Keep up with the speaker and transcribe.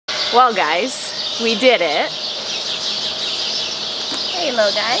Well guys, we did it. Hey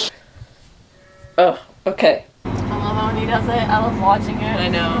little guy. Oh, okay. I love it when he does it. I love watching it. I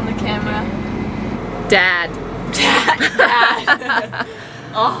know. On the camera. Dad. Dad.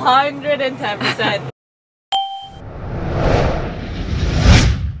 110%.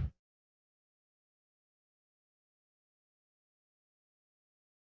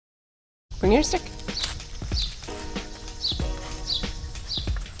 Bring your stick.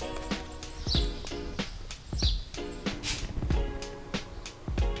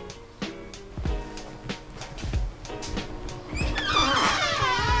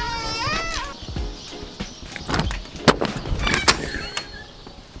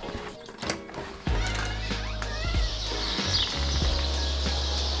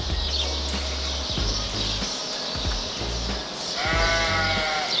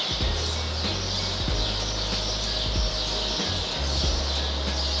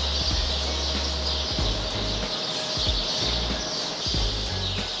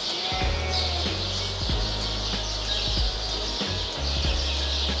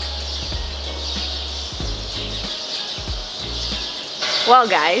 Well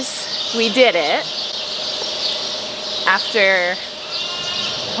guys, we did it. After,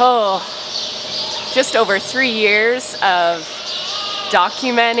 just over 3 years of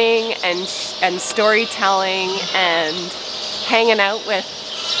documenting and storytelling and hanging out with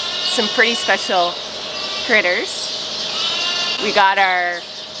some pretty special critters, we got our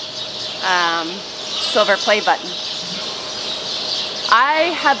silver play button.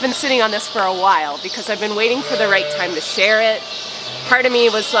 I have been sitting on this for a while because I've been waiting for the right time to share it. Part of me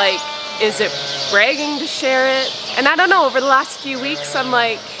was like, is it bragging to share it? And I don't know, over the last few weeks I'm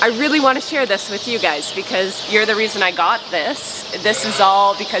like, I really want to share this with you guys because you're the reason I got this. This is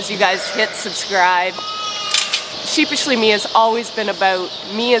all because you guys hit subscribe. Sheepishly Me has always been about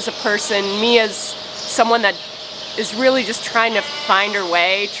me as a person, me as someone that is really just trying to find her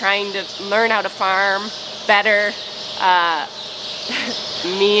way, trying to learn how to farm better.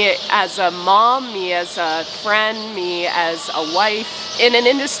 Me as a mom, me as a friend, me as a wife, in an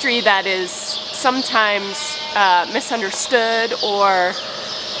industry that is sometimes misunderstood or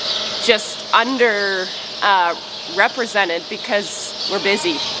just represented because we're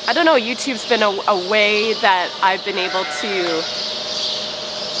busy. I don't know, YouTube's been a way that I've been able to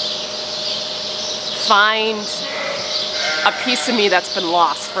find a piece of me that's been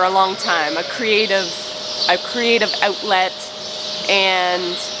lost for a long time, a creative outlet.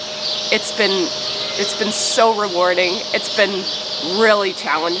 And it's been so rewarding. It's been really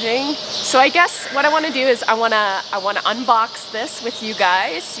challenging. So I guess what I want to do is I want to unbox this with you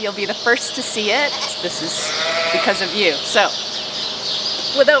guys. You'll be the first to see it. This is because of you. So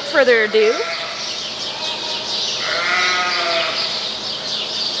without further ado,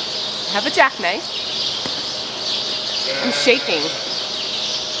 I have a jackknife. I'm shaking.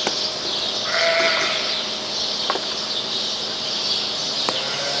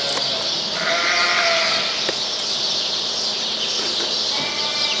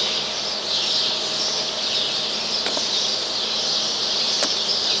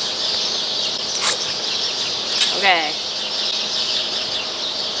 Okay.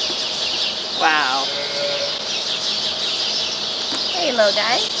 Wow. Hey, little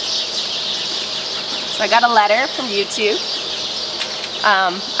guy. So I got a letter from YouTube.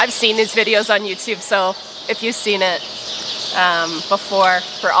 I've seen these videos on YouTube, so if you've seen it before,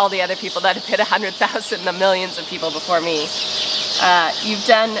 for all the other people that have hit 100,000, the millions of people before me, you've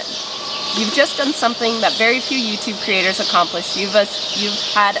just done something that very few YouTube creators accomplish. You've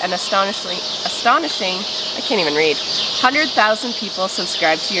had an astonishing, I can't even read, 100,000 people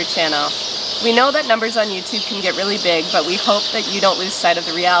subscribe to your channel. We know that numbers on YouTube can get really big, but we hope that you don't lose sight of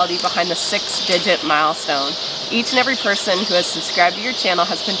the reality behind the 6-digit milestone. Each and every person who has subscribed to your channel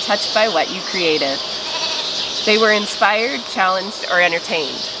has been touched by what you created. They were inspired, challenged, or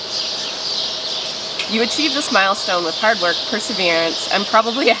entertained. You achieved this milestone with hard work, perseverance, and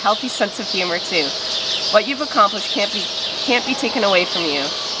probably a healthy sense of humor too. What you've accomplished can't be taken away from you.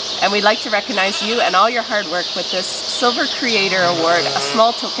 And we'd like to recognize you and all your hard work with this Silver Creator Award, a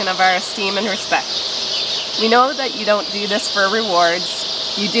small token of our esteem and respect. We know that you don't do this for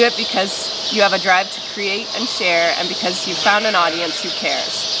rewards. You do it because you have a drive to create and share, and because you've found an audience who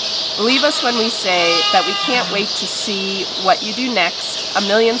cares. Believe us when we say that we can't wait to see what you do next. 1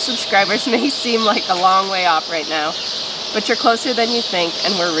 million subscribers may seem like a long way off right now, but you're closer than you think,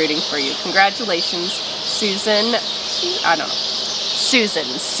 and we're rooting for you. Congratulations, Susan, Susan,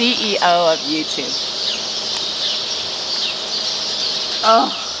 CEO of YouTube. Oh,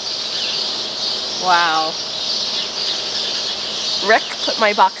 wow. Rick put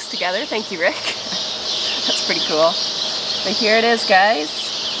my box together. Thank you, Rick. That's pretty cool. But here it is, guys.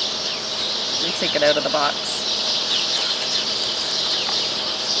 Let me take it out of the box.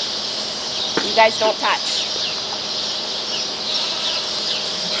 You guys don't touch.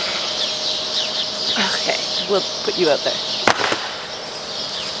 Okay, we'll put you out there.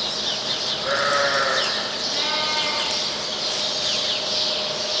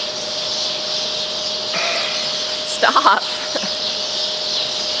 Stop.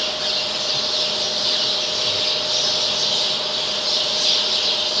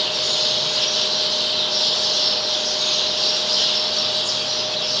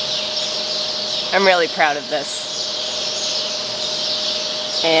 I'm really proud of this.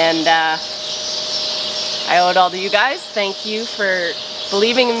 And I owe it all to you guys. Thank you for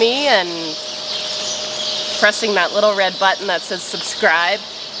believing in me and pressing that little red button that says subscribe.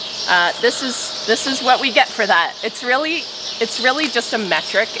 This is what we get for that. It's really just a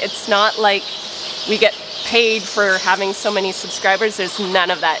metric. It's not like we get paid for having so many subscribers. There's none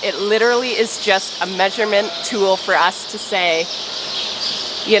of that. It literally is just a measurement tool for us to say,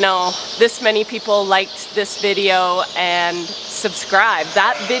 you know, this many people liked this video and subscribed.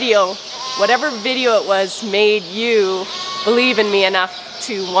 That video, whatever video it was, made you believe in me enough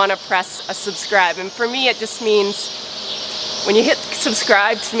to want to press a subscribe. And for me, it just means when you hit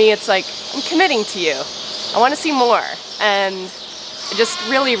subscribe, to me, it's like, I'm committing to you. I want to see more. And I just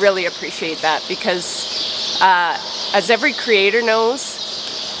really, really appreciate that because as every creator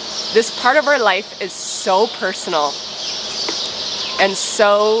knows, this part of our life is so personal and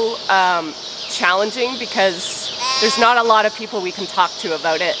so challenging because there's not a lot of people we can talk to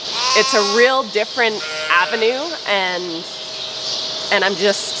about it. It's a real different avenue, and I'm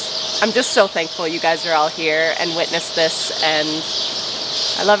just so thankful you guys are all here and witnessed this, and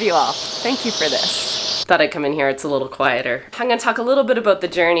I love you all. Thank you for this. Thought I'd come in here, it's a little quieter. I'm gonna talk a little bit about the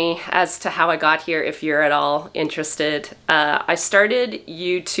journey as to how I got here if you're at all interested. I started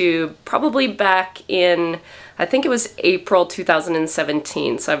YouTube probably back in, I think it was April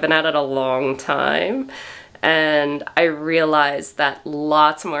 2017, so I've been at it a long time. And I realized that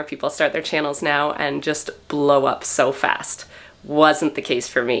lots more people start their channels now and just blow up so fast. Wasn't the case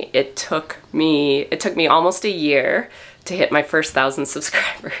for me. It took me almost a year to hit my first 1,000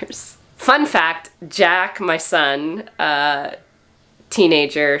 subscribers. Fun fact, Jack, my son,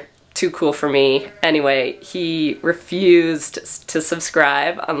 teenager, too cool for me. Anyway, he refused to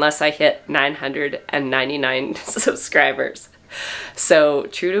subscribe unless I hit 999 subscribers. So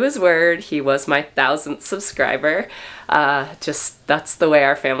true to his word, he was my 1,000th subscriber. Just that's the way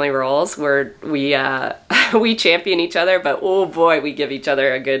our family rolls. We champion each other, but oh boy, we give each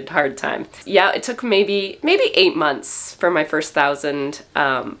other a good hard time. Yeah, it took maybe 8 months for my first 1,000,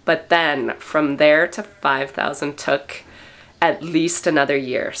 but then from there to 5,000 took at least another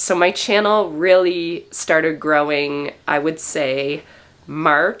year. So my channel really started growing, I would say,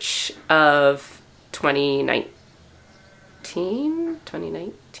 March of 2019.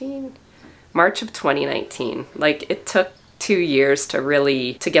 March of 2019. Like, it took 2 years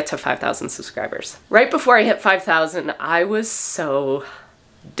to get to 5,000 subscribers. Right before I hit 5,000, I was so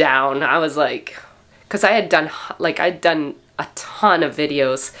down. I was like, because I'd done a ton of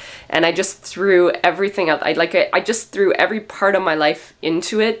videos and I just threw everything out. I just threw every part of my life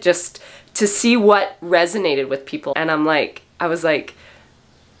into it just to see what resonated with people. And I was like,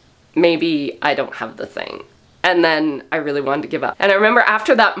 maybe I don't have the thing. And then I really wanted to give up. And I remember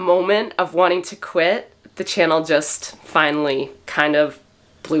after that moment of wanting to quit, the channel just finally kind of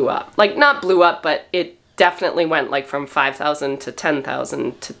blew up. Like, not blew up, but it definitely went like from 5,000 to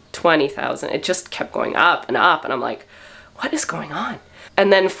 10,000 to 20,000. It just kept going up and up, and I'm like, what is going on?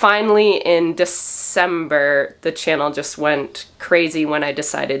 And then finally in December, the channel just went crazy when I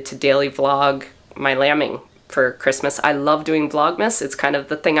decided to daily vlog my lambing for Christmas. I love doing Vlogmas. It's kind of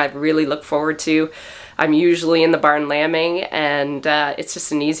the thing I really look forward to. I'm usually in the barn lambing, and it's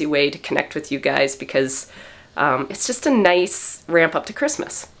just an easy way to connect with you guys because it's just a nice ramp up to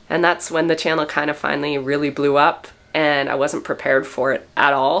Christmas. And that's when the channel kind of finally really blew up, and I wasn't prepared for it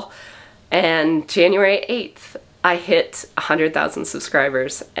at all. And January 8th, I hit 100,000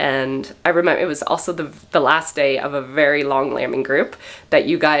 subscribers, and I remember it was also the last day of a very long lambing group that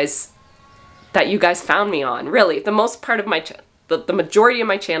you guys found me on. Really, the most part of my the majority of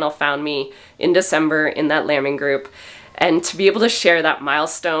my channel found me in December in that lambing group, and to be able to share that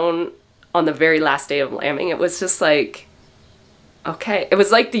milestone on the very last day of lambing, it was just like, okay. It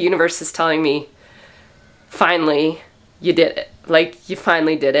was like the universe is telling me, finally, you did it. Like, you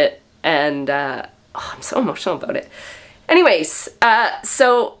finally did it, and oh, I'm so emotional about it. Anyways,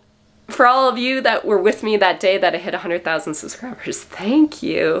 so for all of you that were with me that day that I hit 100,000 subscribers, thank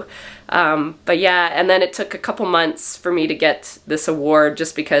you. But yeah, and then it took a couple months for me to get this award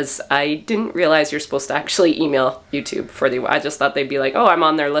just because I didn't realize you're supposed to actually email YouTube for the award. I just thought they'd be like, oh, I'm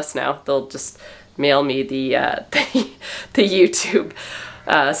on their list now. They'll just mail me the YouTube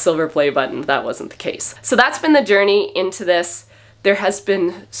silver play button. That wasn't the case. So that's been the journey into this. There has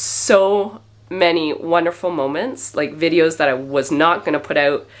been so many wonderful moments, like videos that I was not going to put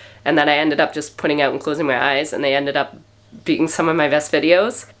out and that I ended up just putting out and closing my eyes, and they ended up being some of my best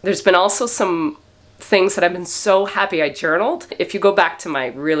videos. There's been also some things that I've been so happy I journaled. If you go back to my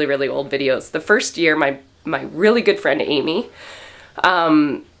really, really old videos, the first year my really good friend Amy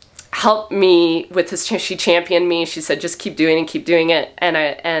helped me with this. She championed me. She said, just keep doing it.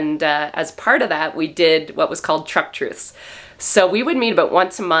 And as part of that, we did what was called Truck Truths. So we would meet about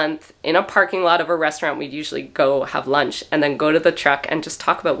once a month in a parking lot of a restaurant. We'd usually go have lunch and then go to the truck and just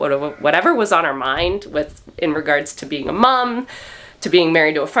talk about whatever was on our mind in regards to being a mom, to being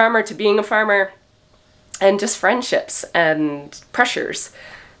married to a farmer, to being a farmer, and just friendships and pressures.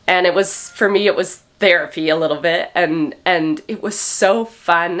 And it was, for me, it was therapy a little bit, and it was so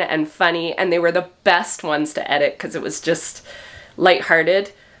fun and funny, and they were the best ones to edit because it was just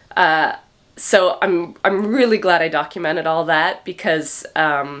lighthearted. So I'm really glad I documented all that, because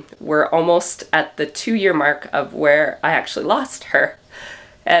we're almost at the 2-year mark of where I actually lost her.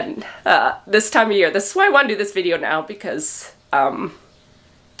 And this time of year, this is why I want to do this video now, because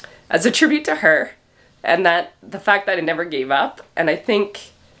as a tribute to her, and that the fact that I never gave up, and I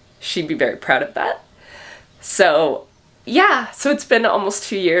think she'd be very proud of that. So yeah, so it's been almost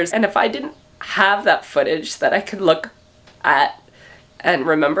 2 years, and if I didn't have that footage that I could look at and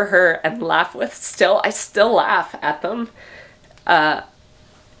remember her and laugh with, I still laugh at them,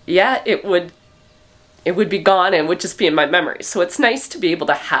 yeah, it would be gone and would just be in my memory. So it's nice to be able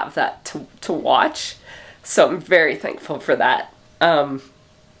to have that to watch. So I'm very thankful for that.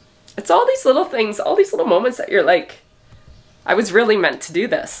 It's all these little things, all these little moments that you're like, I was really meant to do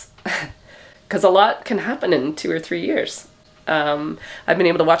this. Because a lot can happen in 2 or 3 years. I've been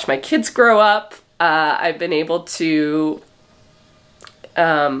able to watch my kids grow up. I've been able to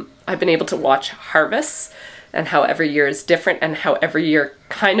watch harvests and how every year is different and how every year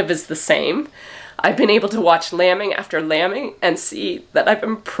kind of is the same. I've been able to watch lambing after lambing and see that I've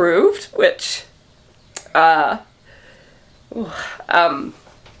improved, which, for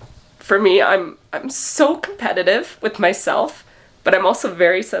me, I'm so competitive with myself, but I'm also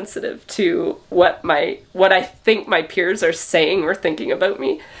very sensitive to what I think my peers are saying or thinking about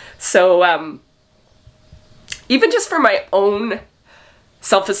me. So, even just for my own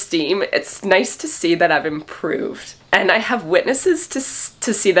self-esteem, it's nice to see that I've improved. And I have witnesses to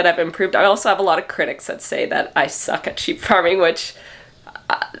see that I've improved. I also have a lot of critics that say that I suck at sheep farming, which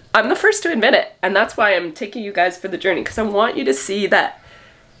I'm the first to admit it. And that's why I'm taking you guys for the journey, because I want you to see that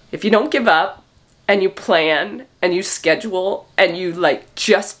if you don't give up and you plan and you schedule and you like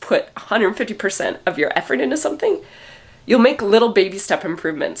just put 150% of your effort into something, you'll make little baby step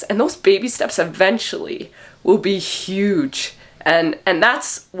improvements. And those baby steps eventually will be huge. And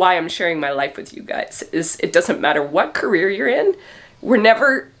that's why I'm sharing my life with you guys, is it doesn't matter what career you're in, we're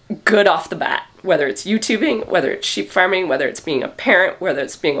never good off the bat, whether it's YouTubing, whether it's sheep farming, whether it's being a parent, whether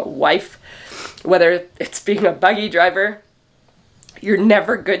it's being a wife, whether it's being a buggy driver. You're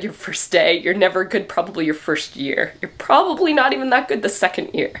never good your first day, you're never good probably your first year, you're probably not even that good the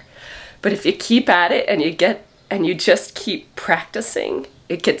second year. But if you keep at it and you just keep practicing,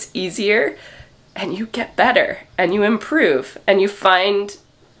 it gets easier. And you get better, and you improve, and you find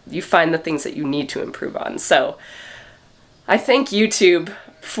the things that you need to improve on. So I thank YouTube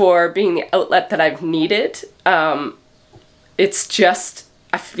for being the outlet that I've needed. It's just,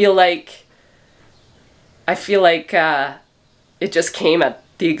 I feel like it just came at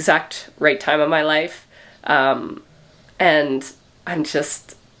the exact right time of my life. And I'm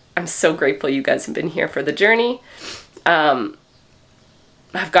so grateful you guys have been here for the journey.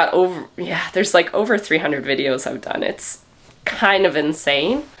 I've got there's like over 300 videos I've done. It's kind of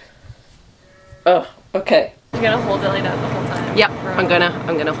insane. Oh, okay. You're gonna hold it like that the whole time? Yep, I'm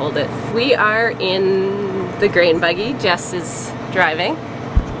gonna hold it. We are in the grain buggy. Jess is driving.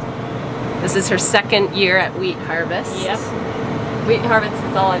 This is her second year at wheat harvest. Yep. Wheat harvest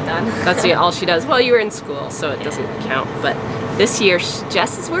is all I've done. That's all she does. Well, you were in school, so it doesn't count. But this year,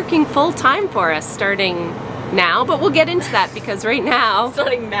 Jess is working full time for us, starting now, but we'll get into that because right now, I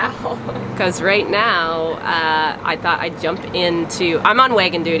thought I'd jump into, I'm on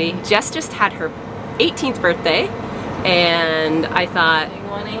wagon duty. Jess just had her 18th birthday, and I thought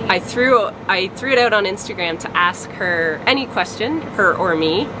I threw it out on Instagram to ask her any question, her or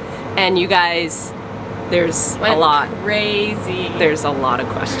me, And you guys, there's Went a lot. crazy. There's a lot of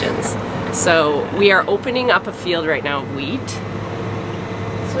questions. So we are opening up a field right now of wheat.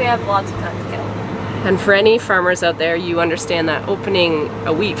 So we have lots of time to kill. And for any farmers out there, you understand that opening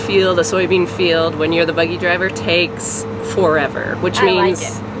a wheat field, a soybean field, when you're the buggy driver takes forever. Which I like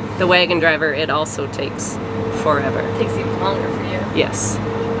means the wagon driver, it also takes forever. It takes even longer for you. Yes.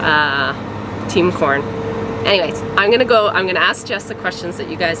 Team corn. Anyways, I'm gonna ask Jess the questions that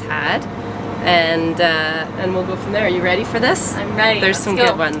you guys had, and we'll go from there. Are you ready for this? I'm ready. There's Let's some go.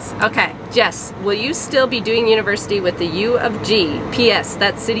 good ones. Okay, Jess, will you still be doing university with the U of G? P.S.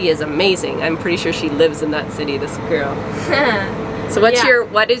 That city is amazing. I'm pretty sure she lives in that city, this girl. So what's Yeah.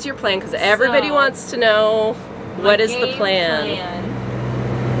 what is your plan? Because everybody So, wants to know what is the game plan.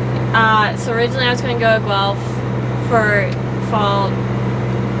 So originally I was going to go to Guelph for fall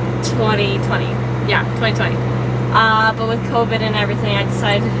 2020. Yeah, 2020. But with COVID and everything, I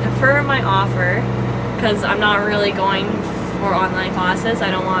decided to defer my offer because I'm not really going for online classes.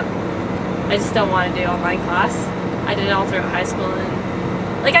 I just don't want to do online class. I did it all throughout high school,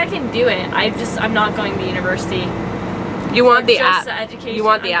 and like I can do it. I'm not going to university. You want the education. You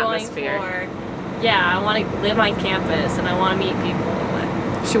want the I'm going atmosphere. Yeah, I want to live on campus and I want to meet people.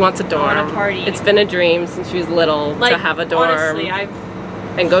 She wants a dorm. I want to party. It's been a dream since she was little to have a dorm. Honestly,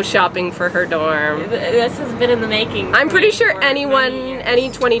 and go shopping for her dorm. This has been in the making. I'm pretty sure for anyone, many years. any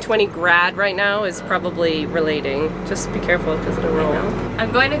 2020 grad right now is probably relating. Just be careful because it'll roll.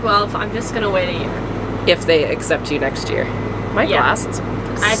 I'm going to Guelph. I'm just going to wait a year. If they accept you next year. My glasses.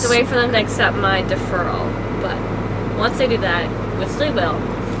 I have to wait for them to accept my deferral. But once they do that, which they will.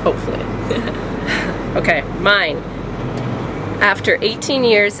 Hopefully. Okay, mine. After 18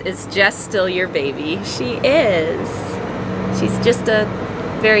 years, is Jess still your baby? She is. She's just a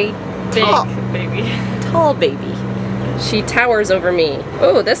very Big tall, baby. tall baby. She towers over me.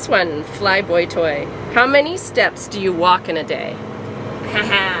 Oh, this one, Flyboy toy. How many steps do you walk in a day?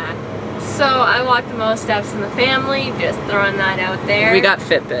 So I walk the most steps in the family, just throwing that out there. We got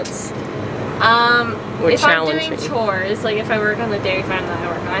Fitbits. We're if I'm challenging. doing chores, like if I work on the dairy farm that I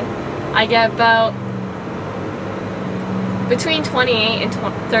work on, I get about between 28 and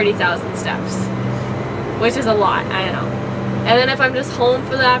 30,000 steps, which is a lot, I know. And then if I'm just home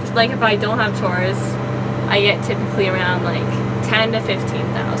for that, like if I don't have chores, I get typically around like 10 to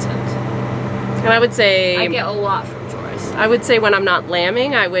 15,000. And I would say I get a lot from chores. I would say when I'm not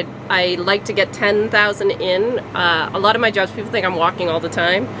lambing, I like to get 10,000 in. A lot of my jobs, people think I'm walking all the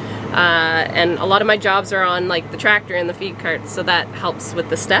time. And a lot of my jobs are on like the tractor and the feed cart, so that helps with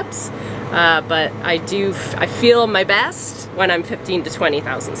the steps. But I feel my best when I'm 15 to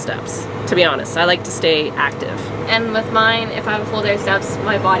 20,000 steps, to be honest. I like to stay active. And with mine, if I have a full day of steps,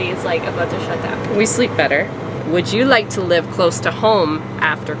 my body is like about to shut down. We sleep better. Would you like to live close to home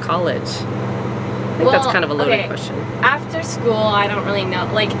after college? I think that's kind of a loaded question. After school, I don't really know.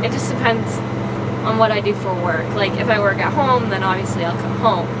 Like, it just depends on what I do for work. Like, if I work at home, then obviously I'll come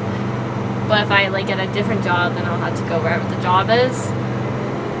home. But if I like get a different job, then I'll have to go wherever the job is.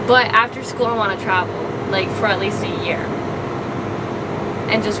 But after school, I want to travel, like for at least a year,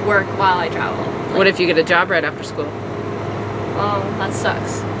 and just work while I travel. Like, What if you get a job right after school? Oh, that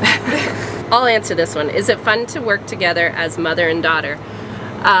sucks. I'll answer this one. Is it fun to work together as mother and daughter?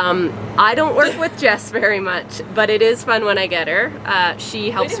 I don't work with Jess very much, but it is fun when I get her. She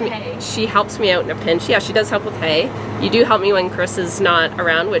helps me. hay. She helps me out in a pinch. Yeah, she does help with hay. You do help me when Carissa's not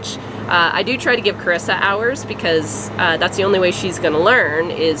around, which I do try to give Carissa hours because that's the only way she's going to learn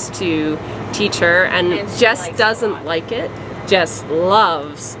is to teach her. And And she Jess likes it a doesn't lot. like it. Jess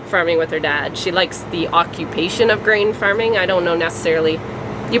loves farming with her dad. She likes the occupation of grain farming. I don't know necessarily.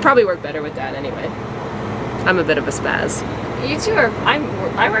 You probably work better with Dad anyway. I'm a bit of a spaz. You two are.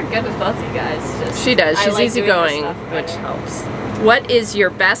 I work good with both you guys. Just, She does. I She's like doing this easygoing, stuff which better. helps. What is your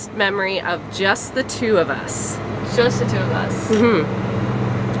best memory of just the two of us? Just the two of us.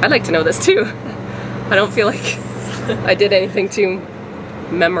 I'd like to know this too. I don't feel like I did anything too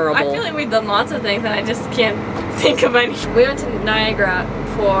memorable. I feel like we've done lots of things and I just can't think of any. We went to Niagara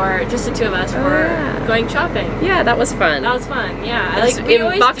for just the two of us for yeah. going shopping. Yeah, that was fun. That was fun. Yeah, It was we in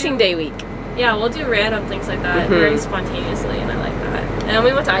always Boxing do- Day week. Yeah, we'll do random things like that very spontaneously, and I like that. And then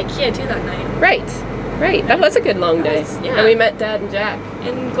we went to IKEA too that night Right. That was a good long day. yeah. And we met Dad and Jack.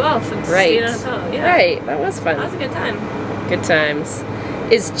 in Guelph and Right. stayed at a hotel. Yeah, Right. That was fun. that was a good time. Good times.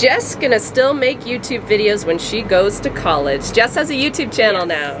 Is Jess gonna still make YouTube videos when she goes to college? Jess has a YouTube channel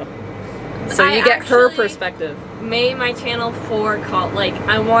now. So I you get her actually perspective. Made my channel for like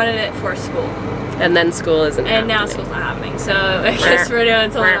I wanted it for school, And then school isn't and now happening. school's not happening, so I guess we're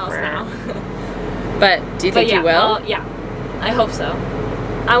doing something else now. But do you think yeah, you will? yeah, I hope so.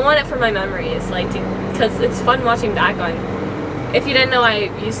 I want it for my memories, like, because it's fun watching back on. If you didn't know, I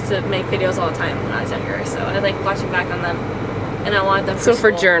used to make videos all the time when I was younger, so I like watching back on them, and I wanted them for So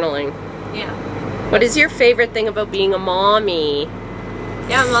for school. journaling. Yeah. What is your favorite thing about being a mommy?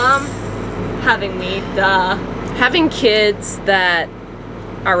 Yeah, Mom. Having me, duh. Having kids that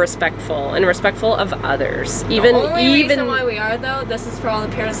are respectful and respectful of others. Even The only reason why we are, though, this is for all the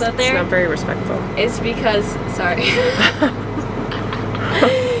parents out it's there, not very respectful. is because, sorry.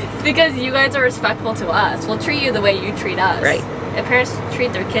 It's because you guys are respectful to us. We'll treat you the way you treat us. Right. If parents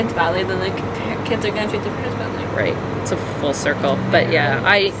treat their kids badly, then the kids are going to treat their parents badly. Right. It's a full circle. But yeah,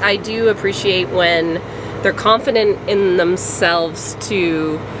 I do appreciate when they're confident in themselves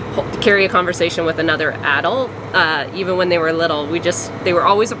to carry a conversation with another adult. Even when they were little, they were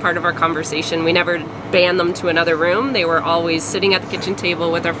always a part of our conversation. We never banned them to another room. They were always sitting at the kitchen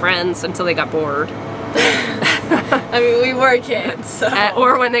table with our friends until they got bored. I mean, we were kids, so.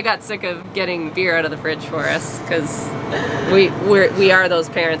 Or when they got sick of getting beer out of the fridge for us, because we are those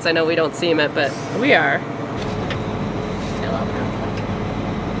parents. I know we don't seem it, but we are. Fill up real quick.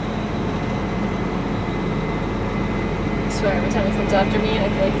 I swear, every time he comes after me, I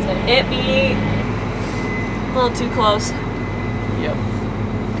feel like he's gonna hit me. A little too close. Yep.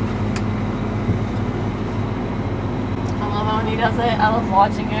 I love it when he does it. I love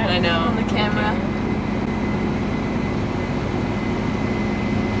watching it. I know. On the camera.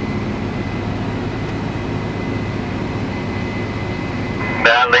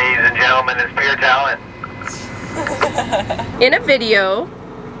 That, ladies and gentlemen, is pure talent. In a video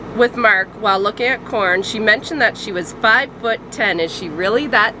with Mark while looking at corn, she mentioned that she was 5'10". Is she really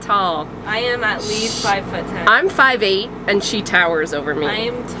that tall? I am at least 5'10". I'm 5'8", and she towers over me. I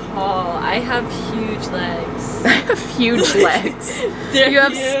am tall. I have huge legs. I have huge legs. You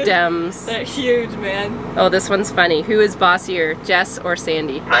have stems. They're huge, man. Oh, this one's funny. Who is bossier, Jess or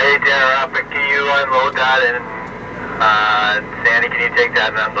Sandy? I hate to interrupt, but can you unload that and Sandy, can you take that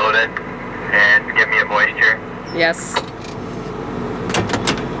and unload it and give me a moisture? Yes.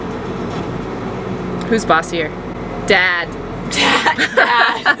 Who's bossier? Dad.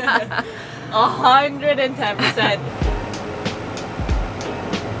 Dad. 110%.